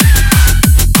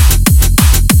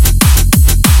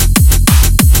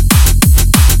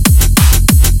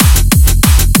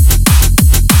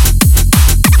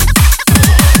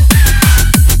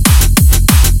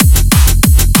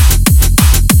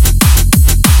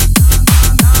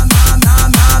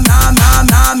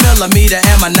9mm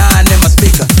and my 9 in my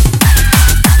speaker.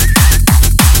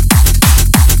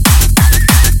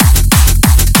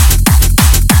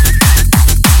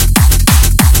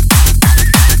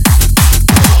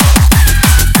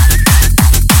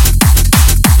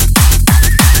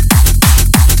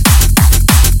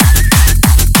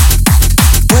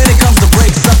 When it comes to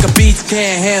breaks, sucker beats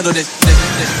can't handle this.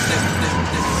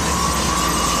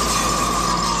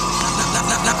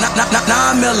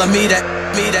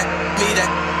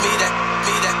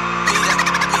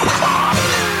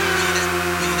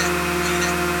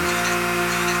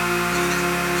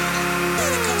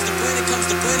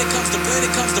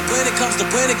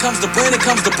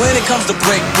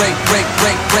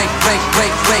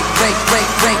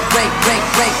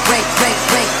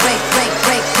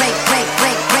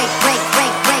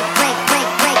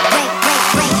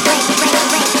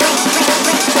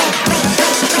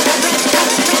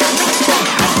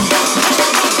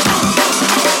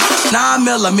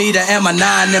 9mm, and my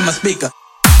 9 in my speaker.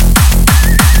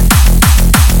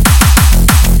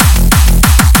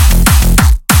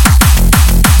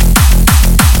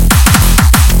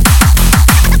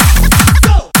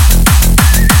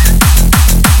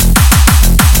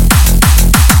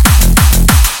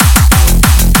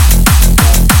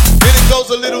 Then it goes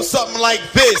a little something like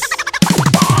this.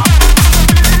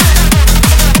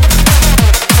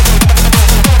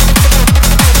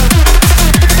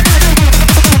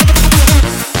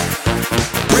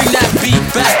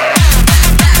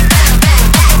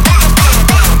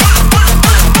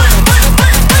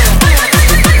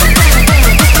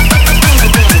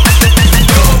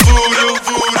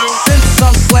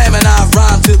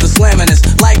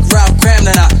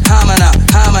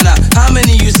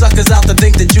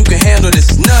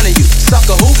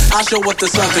 I'll show what the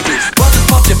sun could do. Brothers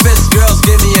pump your fists, girls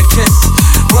give me a kiss.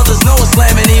 Brothers know it's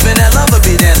slamming, even that lover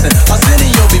be dancing.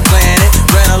 Arsenio be playing it,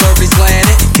 Red Alert be slaying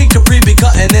it. Kid Capri be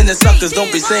cutting in the suckers, don't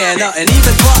be saying nothing.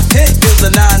 Even Clark Hit gives a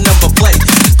 9-number play.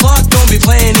 Clark don't be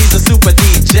playing, he's a super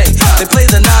DJ. They play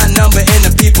the 9-number and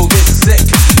the people get sick.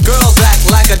 Girls act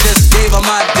like I just gave them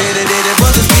my did-it-did-it.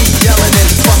 Brothers be yelling and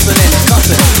fussing and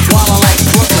cussing. While I like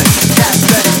Brooklyn, cats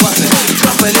steady busting.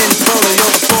 Jumping in early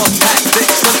on the 4th pack, thick.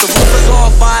 Since the roof is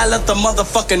on fire, let the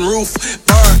motherfucking roof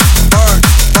burn, burn,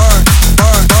 burn,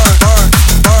 burn, burn, burn,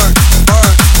 burn,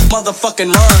 burn.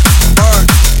 Motherfucking burn, burn,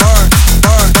 burn,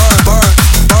 burn, burn, burn,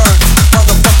 burn.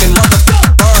 Motherfucking burn,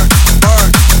 burn, burn,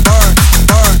 burn,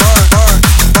 burn, burn,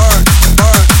 burn,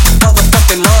 burn.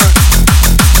 Motherfucking burn,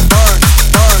 burn,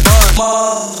 burn, burn.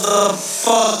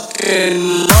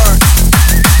 Motherfucking